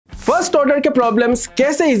First order के problems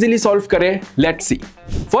कैसे easily solve करें, let's see.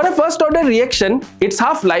 For a first order reaction it's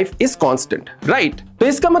half life is constant, right? तो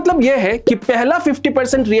इसका मतलब यह है कि पहला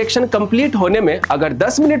 50% रिएक्शन कंप्लीट होने में अगर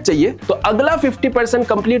 10 मिनट चाहिए तो अगला 50%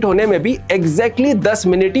 कंप्लीट होने में भी एग्जैक्टली 10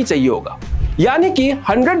 मिनट ही चाहिए होगा। यानी कि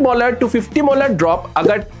 100 मोलर टू 50 मोलर ड्रॉप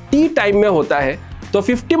अगर टी टाइम में होता है तो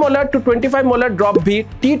 50 मोलर टू 25 मोलर ड्रॉप भी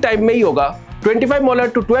टी टाइम में ही होगा, 25 मोलर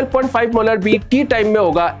टू 12.5 मोलर भी टी टाइम में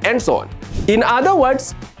होगा, and so on. In other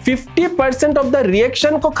words 50% of the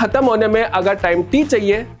reaction को खत्म होने में अगर टाइम टी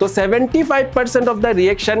चाहिए तो 75% of the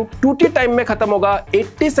reaction 2t time में खत्म होगा,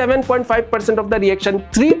 87.5% of the reaction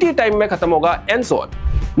 3t time में खत्म होगा, एंड सो ऑन।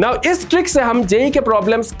 नाउ इस ट्रिक से हम जेई के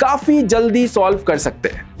प्रॉब्लम्स काफी जल्दी सॉल्व कर सकते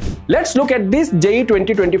हैं। Let's look at this JEE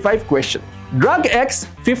 2025 question. Drug X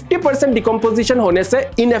 50% decomposition होने से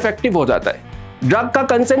इनइफेक्टिव हो जाता है। ड्रग का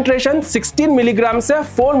कंसेंट्रेशन 16 मिलीग्राम से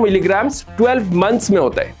 4 मिलीग्राम 12 मंथ्स में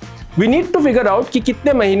होता है। We need to figure out कि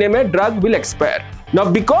कितने महीने में drug will expire. Now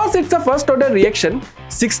because it's a first order reaction,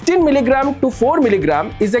 16 milligram to 4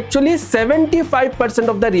 milligram is actually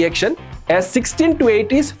 75% of the reaction as 16 to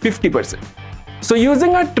 8 is 50%. So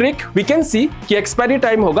using a trick we can see कि expiry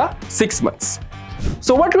time होगा 6 months.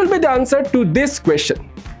 So what will be the answer to this question?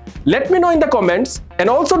 Let me know in the comments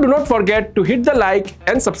and also do not forget to hit the like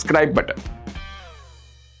and subscribe button.